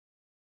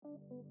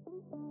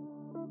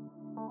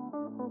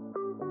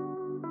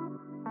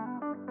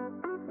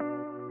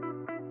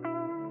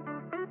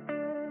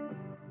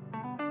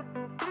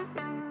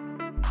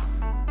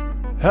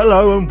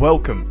Hello and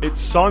welcome, it's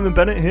Simon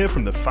Bennett here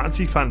from the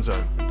Fancy Fan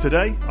Zone.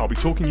 Today, I'll be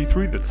talking you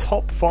through the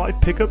top 5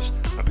 pickups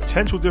and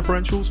potential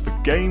differentials for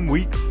Game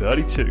Week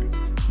 32.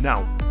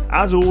 Now,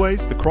 as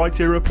always, the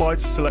criteria applied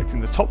to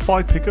selecting the top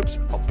 5 pickups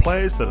are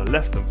players that are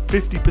less than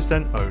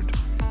 50% owned,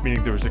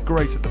 meaning there is a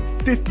greater than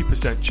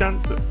 50%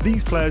 chance that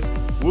these players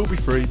will be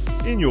free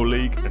in your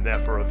league and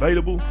therefore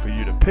available for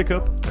you to pick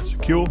up and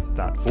secure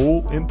that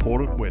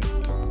all-important win.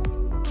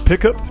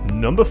 Pickup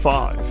number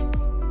 5.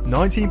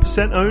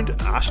 19% owned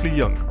Ashley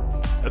Young.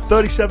 At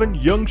 37,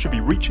 Young should be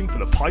reaching for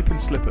the pipe and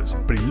slippers,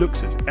 but he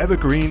looks as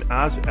evergreen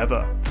as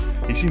ever.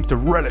 He seems to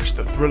relish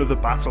the thrill of the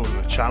battle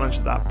and the challenge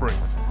that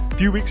brings. A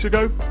few weeks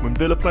ago, when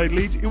Villa played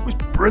Leeds, it was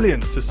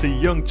brilliant to see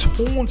Young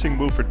taunting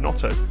Wilfred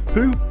Gnonto,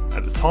 who,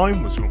 at the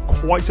time, was on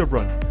quite a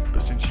run,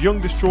 but since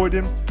Young destroyed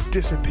him,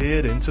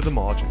 disappeared into the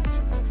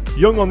margins.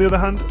 Young, on the other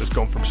hand, has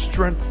gone from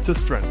strength to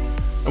strength,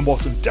 and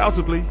whilst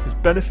undoubtedly has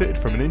benefited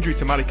from an injury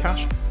to Matty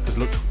Cash, has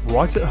looked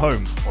right at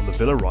home on the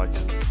Villa right.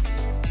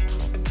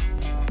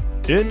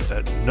 In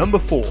at number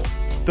 4,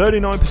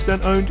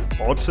 39% owned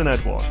Odsonne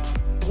Edouard.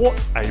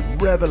 What a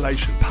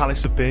revelation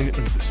Palace have been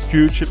under the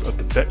stewardship of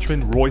the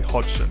veteran Roy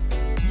Hodgson.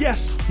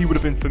 Yes, he would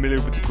have been familiar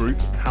with the group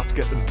and how to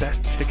get them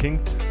best ticking,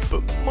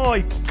 but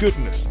my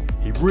goodness,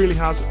 he really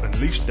has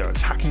unleashed their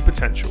attacking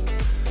potential.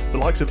 The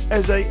likes of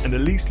Eze and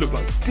Elise look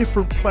like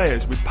different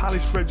players, with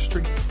Palace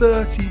registering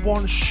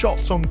 31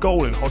 shots on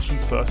goal in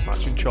Hodgson's first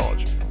match in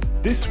charge.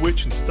 This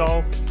switch in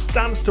style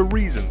stands to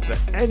reason that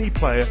any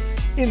player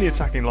in the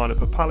attacking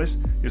lineup of Palace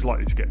is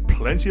likely to get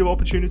plenty of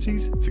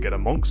opportunities to get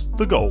amongst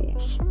the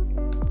goals.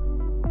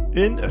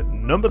 In at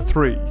number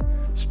 3.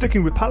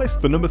 Sticking with Palace,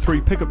 the number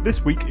 3 pickup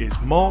this week is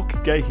Mark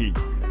Gahey.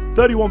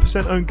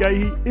 31% owned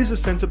Gahey is a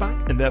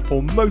centre-back and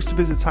therefore most of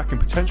his attacking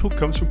potential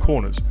comes from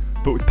corners,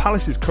 but with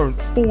Palace's current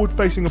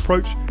forward-facing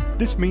approach,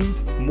 this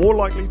means more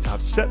likely to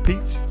have set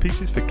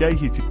pieces for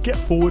Gahey to get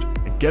forward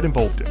and get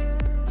involved in.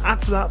 Add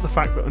to that the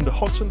fact that under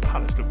Hodgson,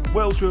 Palace look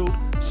well-drilled,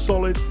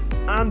 solid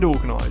and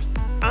organised,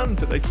 and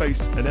that they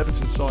face an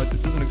Everton side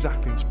that doesn't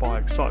exactly inspire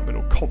excitement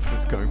or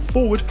confidence going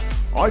forward.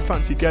 I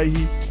fancy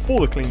Gahey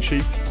for the clean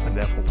sheet and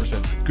therefore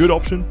presents a good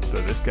option for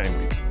this game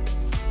week.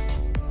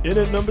 In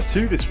at number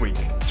 2 this week,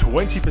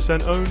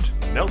 20% owned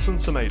Nelson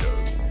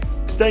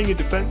Semedo. Staying in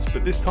defence,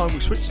 but this time we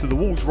switch to the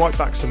Wolves right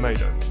back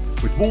Semedo.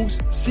 With Wolves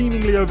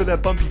seemingly over their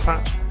bumpy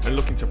patch and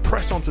looking to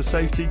press onto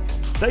safety,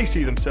 they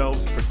see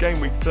themselves for Game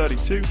Week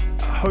 32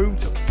 at home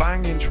to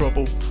bang in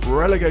trouble,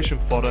 relegation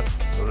fodder,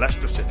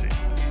 Leicester City.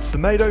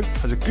 Semedo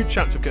has a good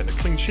chance of getting a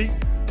clean sheet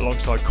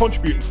alongside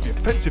contributing to the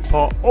offensive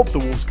part of the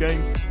Wolves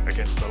game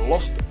against the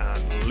lost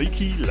and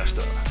leaky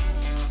Leicester.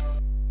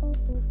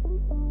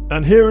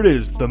 And here it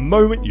is, the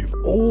moment you've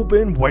all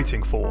been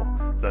waiting for.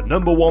 The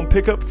number 1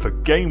 pickup for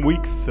Game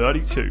Week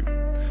 32.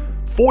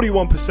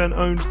 41%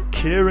 owned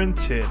Kieran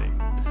Tierney.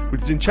 With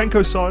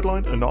Zinchenko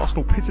sidelined and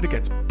Arsenal pitted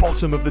against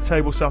bottom of the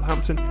table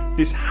Southampton,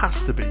 this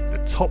has to be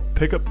the top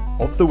pickup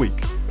of the week.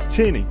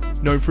 Tierney,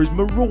 known for his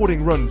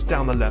marauding runs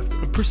down the left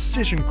and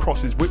precision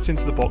crosses whipped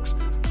into the box,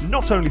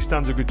 not only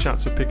stands a good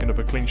chance of picking up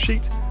a clean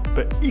sheet,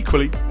 but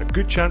equally a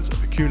good chance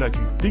of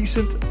accumulating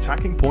decent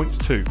attacking points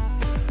too.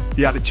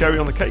 The added cherry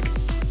on the cake?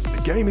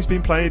 The game is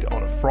being played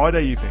on a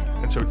Friday evening,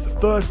 and so it's the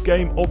first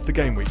game of the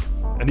game week.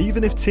 And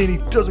even if Tierney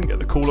doesn't get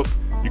the call-up,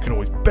 you can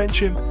always bench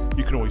him,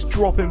 you can always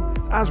drop him,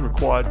 as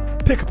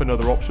required, pick up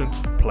another option,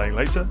 playing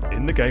later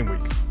in the game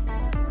week.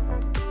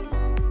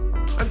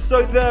 And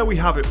so there we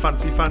have it,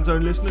 Fancy Fan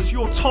Zone listeners,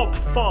 your top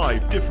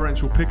 5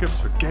 differential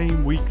pickups for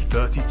Game Week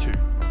 32.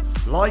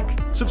 Like,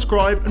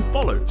 subscribe and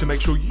follow to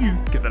make sure you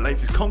get the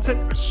latest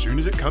content as soon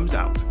as it comes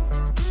out.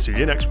 See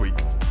you next week.